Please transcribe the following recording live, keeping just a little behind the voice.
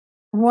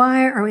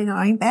why are we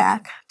going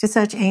back to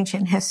such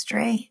ancient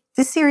history?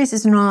 This series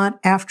is not,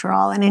 after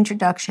all, an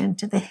introduction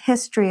to the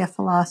history of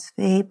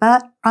philosophy,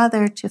 but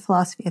rather to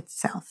philosophy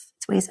itself,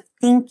 its ways of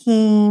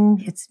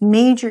thinking, its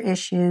major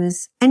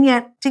issues, and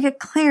yet to get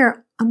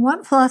clear on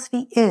what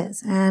philosophy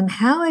is and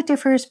how it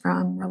differs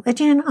from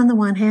religion on the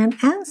one hand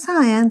and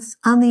science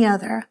on the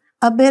other.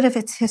 A bit of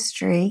its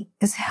history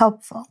is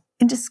helpful.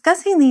 In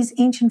discussing these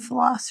ancient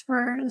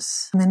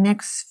philosophers in the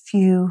next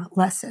few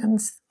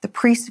lessons, the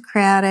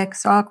pre-Socratic,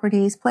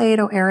 Socrates,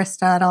 Plato,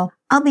 Aristotle,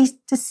 I'll be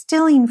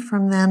distilling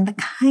from them the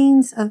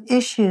kinds of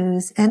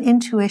issues and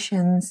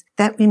intuitions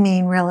that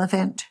remain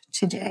relevant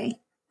today.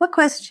 What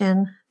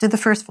question did the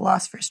first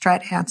philosophers try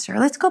to answer?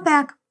 Let's go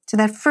back to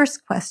that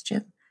first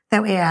question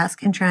that we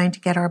ask in trying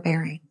to get our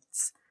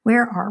bearings.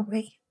 Where are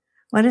we?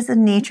 What is the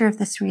nature of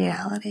this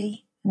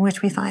reality in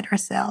which we find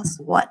ourselves?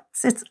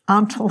 What's its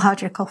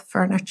ontological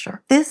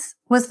furniture? This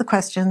was the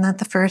question that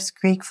the first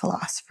Greek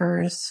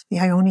philosophers, the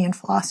Ionian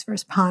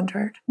philosophers,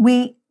 pondered.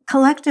 We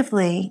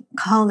collectively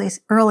call these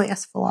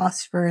earliest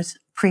philosophers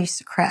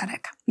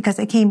pre-Socratic because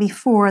they came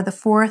before the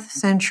 4th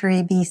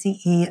century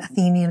BCE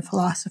Athenian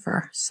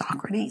philosopher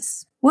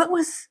Socrates. What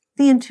was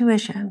the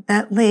intuition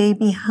that lay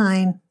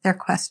behind their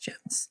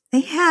questions?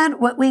 They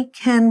had what we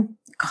can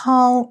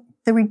call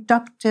the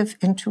reductive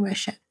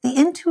intuition, the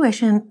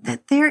intuition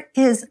that there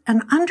is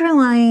an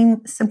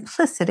underlying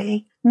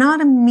simplicity not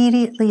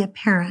immediately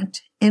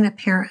apparent in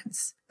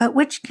appearance, but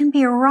which can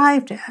be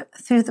arrived at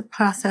through the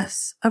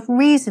process of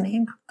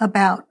reasoning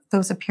about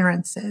those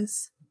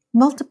appearances.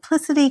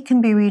 Multiplicity can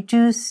be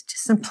reduced to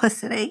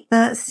simplicity.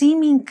 The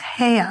seeming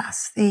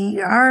chaos,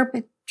 the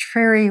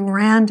arbitrary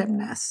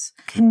randomness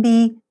can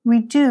be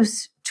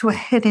reduced to a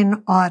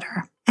hidden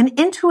order. An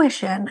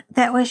intuition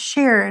that was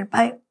shared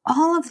by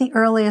all of the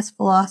earliest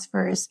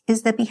philosophers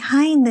is that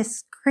behind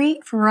this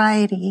great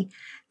variety,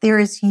 there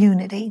is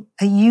unity,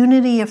 a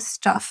unity of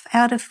stuff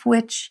out of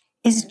which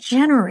is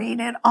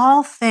generated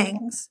all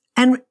things.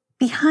 And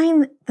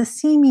behind the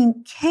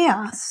seeming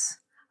chaos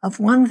of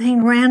one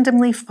thing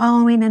randomly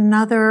following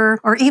another,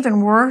 or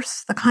even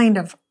worse, the kind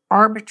of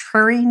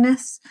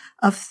arbitrariness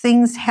of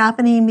things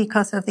happening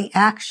because of the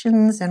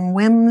actions and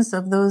whims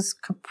of those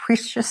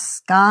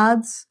capricious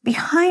gods.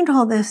 Behind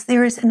all this,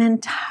 there is an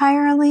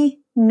entirely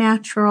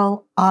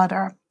natural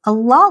order, a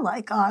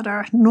law-like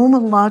order,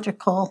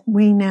 nomological,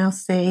 we now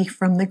say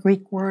from the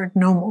Greek word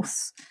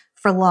nomos,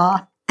 for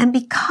law. And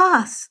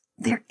because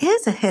there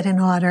is a hidden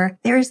order,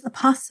 there is the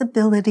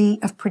possibility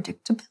of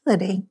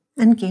predictability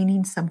and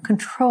gaining some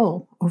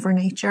control over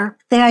nature.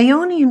 The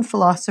Ionian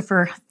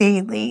philosopher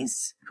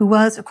Thales, who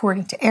was,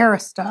 according to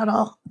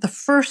Aristotle, the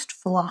first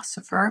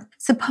philosopher,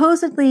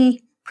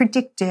 supposedly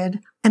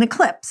predicted an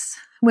eclipse,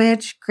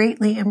 which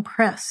greatly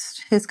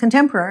impressed his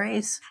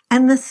contemporaries.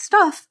 And the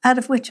stuff out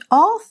of which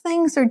all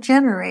things are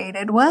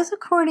generated was,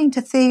 according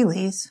to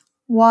Thales,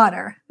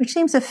 water, which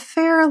seems a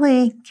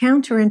fairly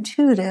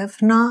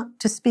counterintuitive, not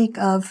to speak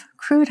of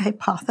crude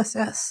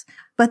hypothesis.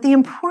 But the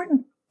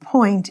important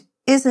point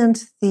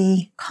isn't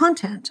the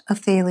content of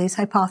Thales'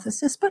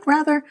 hypothesis, but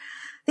rather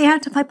the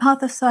act of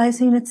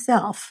hypothesizing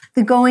itself,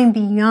 the going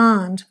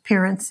beyond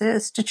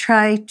appearances to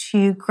try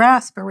to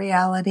grasp a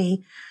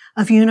reality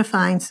of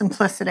unifying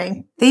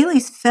simplicity.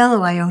 Thales'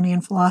 fellow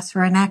Ionian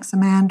philosopher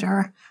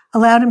Anaximander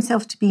allowed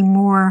himself to be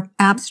more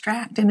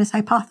abstract in his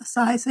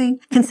hypothesizing,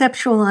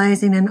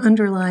 conceptualizing and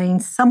underlying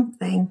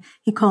something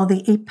he called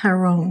the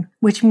apeiron,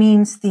 which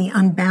means the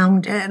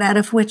unbounded, out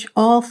of which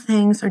all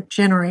things are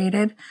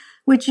generated,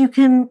 which you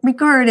can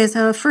regard as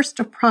a first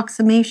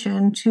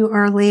approximation to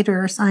our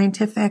later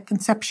scientific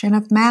conception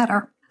of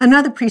matter.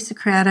 Another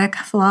pre-Socratic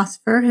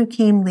philosopher who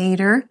came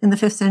later in the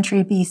 5th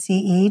century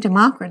BCE,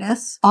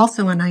 Democritus,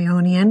 also an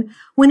Ionian,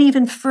 went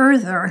even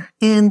further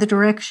in the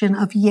direction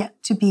of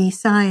yet-to-be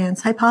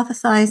science,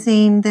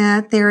 hypothesizing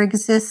that there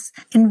exists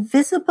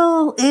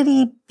invisible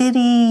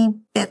itty-bitty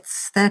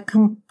bits that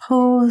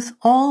compose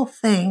all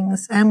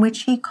things and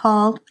which he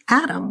called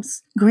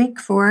atoms, Greek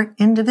for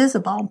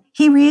indivisible.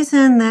 He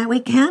reasoned that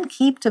we can't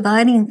keep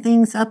dividing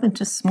things up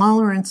into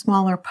smaller and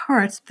smaller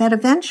parts, that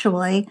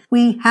eventually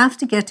we have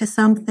to get to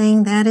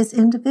something that is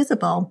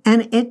indivisible.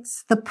 And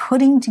it's the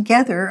putting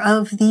together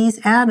of these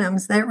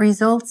atoms that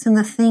results in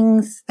the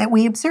things that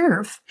we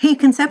observe. He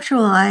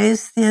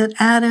conceptualized the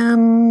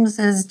atoms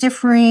as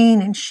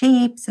differing in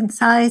shapes and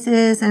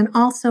sizes and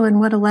also in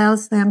what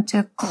allows them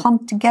to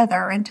clump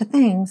together into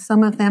things,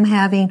 some of them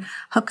having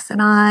hooks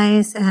and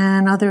eyes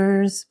and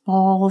others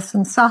balls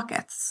and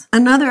sockets.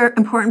 Another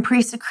important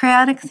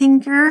pre-Socratic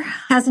thinker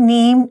has a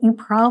name you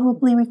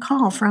probably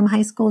recall from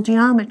high school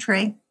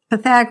geometry,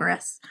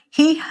 Pythagoras.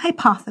 He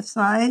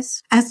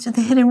hypothesized as to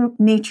the hidden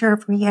nature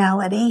of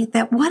reality,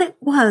 that what it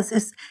was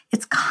is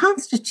it's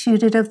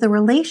constituted of the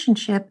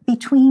relationship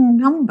between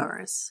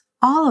numbers.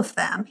 All of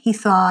them, he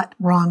thought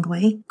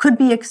wrongly, could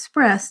be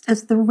expressed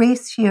as the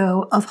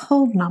ratio of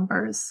whole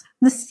numbers.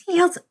 This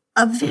yields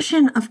a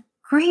vision of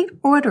great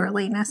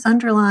orderliness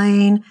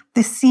underlying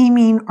the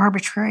seeming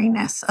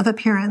arbitrariness of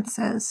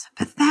appearances.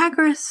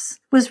 Pythagoras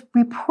was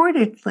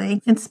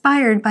reportedly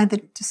inspired by the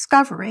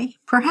discovery,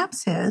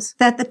 perhaps his,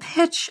 that the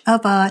pitch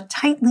of a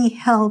tightly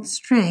held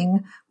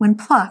string when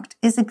plucked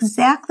is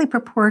exactly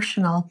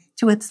proportional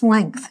to its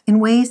length in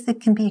ways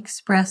that can be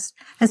expressed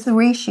as the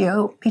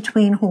ratio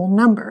between whole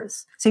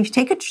numbers. So if you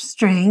take a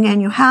string and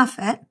you half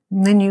it,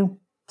 and then you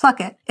pluck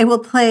it, it will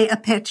play a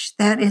pitch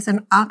that is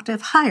an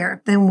octave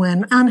higher than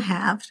when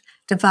unhalved.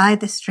 Divide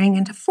the string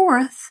into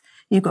fourths,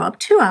 you go up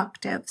 2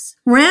 octaves.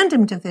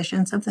 Random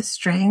divisions of the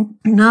string,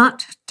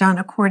 not done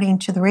according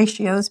to the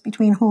ratios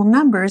between whole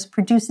numbers,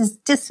 produces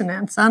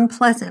dissonance,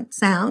 unpleasant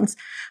sounds,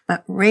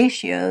 but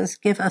ratios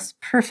give us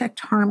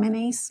perfect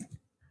harmonies.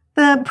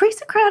 The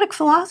pre-Socratic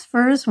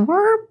philosophers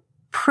were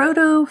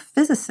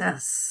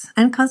proto-physicists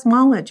and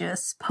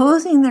cosmologists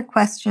posing their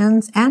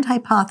questions and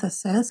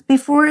hypotheses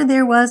before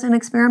there was an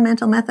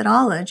experimental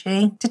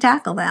methodology to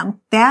tackle them.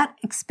 That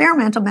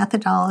experimental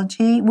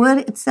methodology would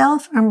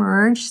itself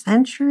emerge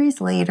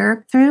centuries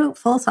later through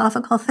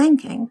philosophical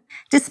thinking.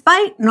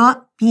 Despite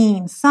not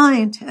being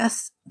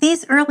scientists,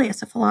 these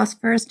earliest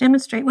philosophers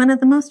demonstrate one of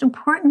the most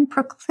important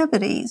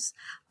proclivities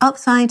of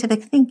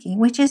scientific thinking,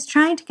 which is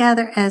trying to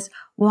gather as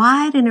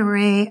wide an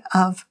array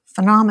of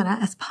phenomena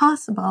as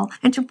possible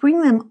and to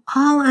bring them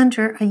all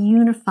under a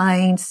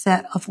unifying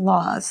set of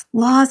laws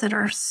that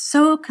are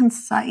so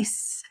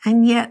concise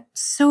and yet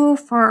so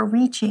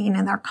far-reaching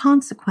in their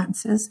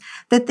consequences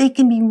that they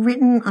can be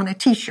written on a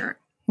t-shirt,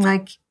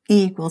 like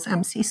E equals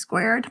MC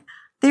squared.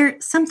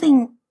 There's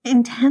something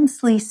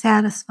intensely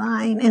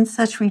satisfying in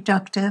such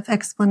reductive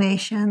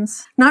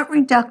explanations, not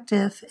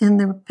reductive in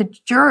the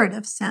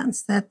pejorative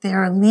sense that they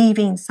are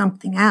leaving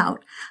something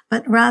out,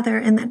 but rather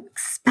in the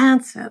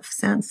expansive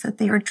sense that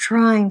they are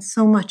drawing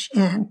so much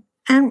in.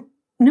 And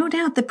no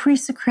doubt the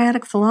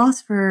pre-Socratic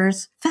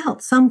philosophers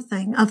felt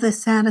something of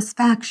this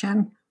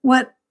satisfaction.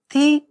 What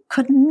they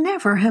could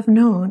never have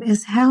known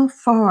is how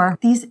far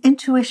these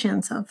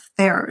intuitions of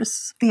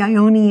theirs, the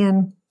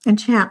Ionian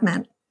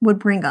enchantment, would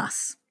bring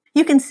us.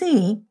 You can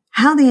see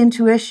how the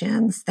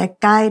intuitions that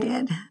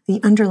guided the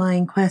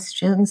underlying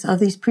questions of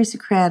these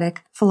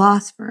pre-Socratic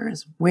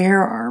philosophers,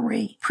 where are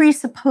we,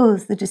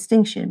 presuppose the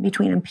distinction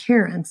between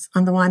appearance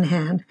on the one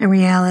hand and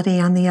reality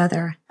on the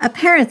other.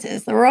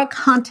 Appearances, the raw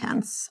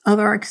contents of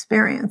our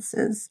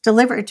experiences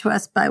delivered to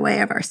us by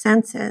way of our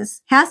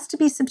senses, has to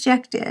be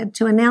subjected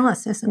to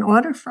analysis in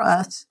order for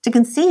us to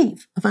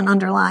conceive of an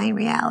underlying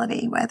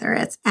reality, whether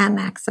it's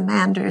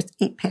Anaximander's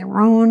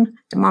Ipeiron,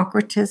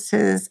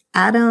 Democritus's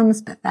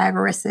atoms,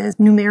 Pythagoras's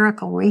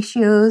numerical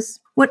ratios.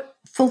 What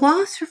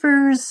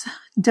philosophers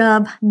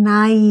dub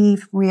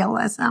naive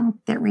realism,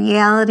 that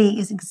reality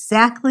is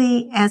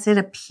exactly as it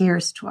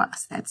appears to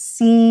us, that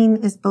seeing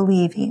is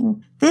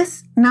believing.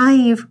 This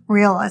naive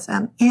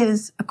realism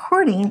is,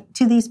 according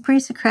to these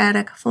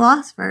pre-Socratic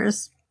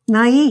philosophers,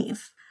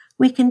 naive.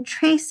 We can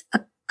trace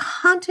a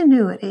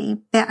continuity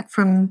back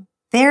from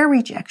their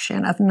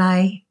rejection of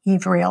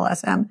naive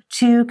realism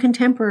to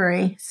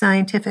contemporary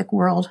scientific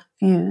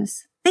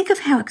worldviews. Think of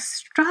how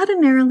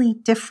extraordinarily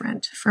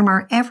different from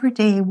our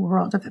everyday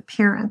world of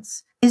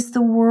appearance is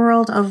the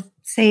world of,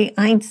 say,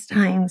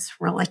 Einstein's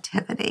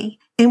relativity,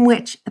 in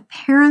which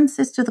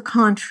appearances to the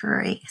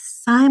contrary,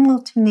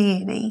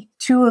 simultaneity,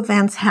 2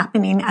 events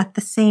happening at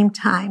the same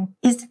time,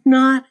 is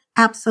not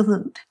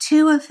absolute.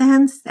 2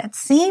 events that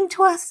seem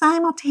to us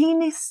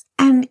simultaneous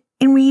and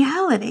in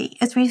reality,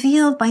 as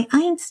revealed by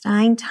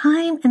Einstein,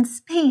 time and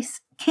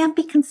space can't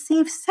be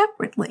conceived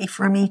separately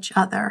from each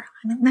other.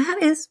 I mean,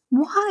 that is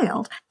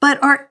wild,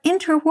 but are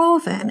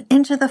interwoven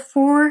into the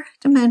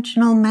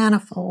 4-dimensional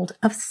manifold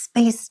of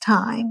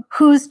space-time,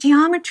 whose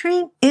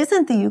geometry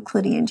isn't the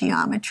Euclidean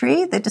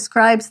geometry that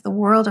describes the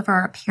world of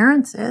our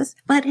appearances,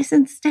 but is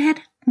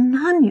instead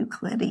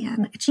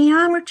non-Euclidean, a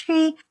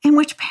geometry in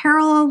which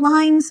parallel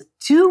lines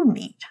do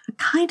meet, a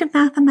kind of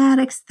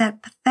mathematics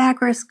that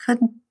Pythagoras could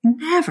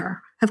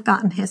never have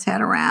gotten his head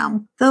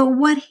around. Though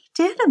what he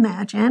did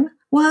imagine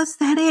was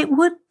that it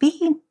would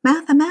be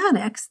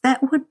mathematics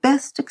that would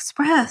best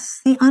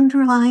express the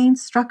underlying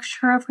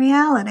structure of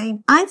reality.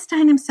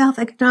 Einstein himself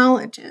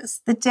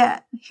acknowledges the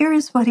debt. Here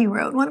is what he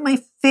wrote, one of my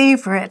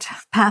favorite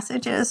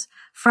passages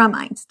from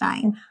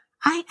Einstein.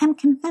 I am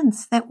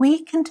convinced that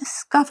we can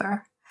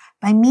discover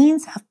by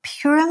means of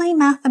purely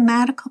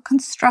mathematical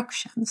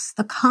constructions,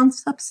 the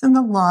concepts and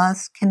the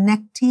laws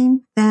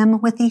connecting them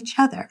with each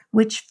other,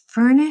 which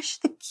furnish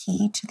the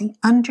key to the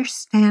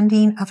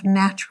understanding of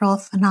natural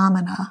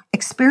phenomena.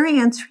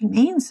 Experience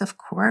remains, of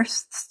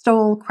course, the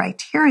sole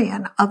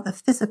criterion of the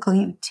physical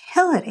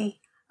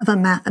utility of a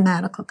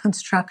mathematical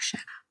construction,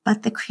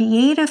 but the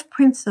creative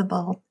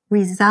principle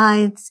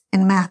resides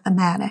in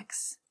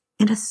mathematics.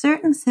 In a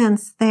certain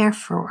sense,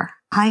 therefore,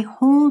 I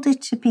hold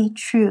it to be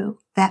true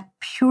that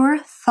pure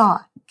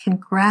thought can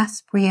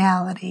grasp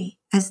reality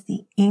as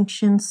the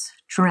ancients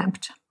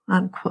dreamt,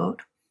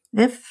 unquote.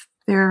 If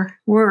there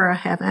were a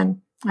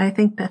heaven, I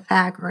think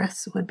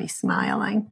Pythagoras would be smiling.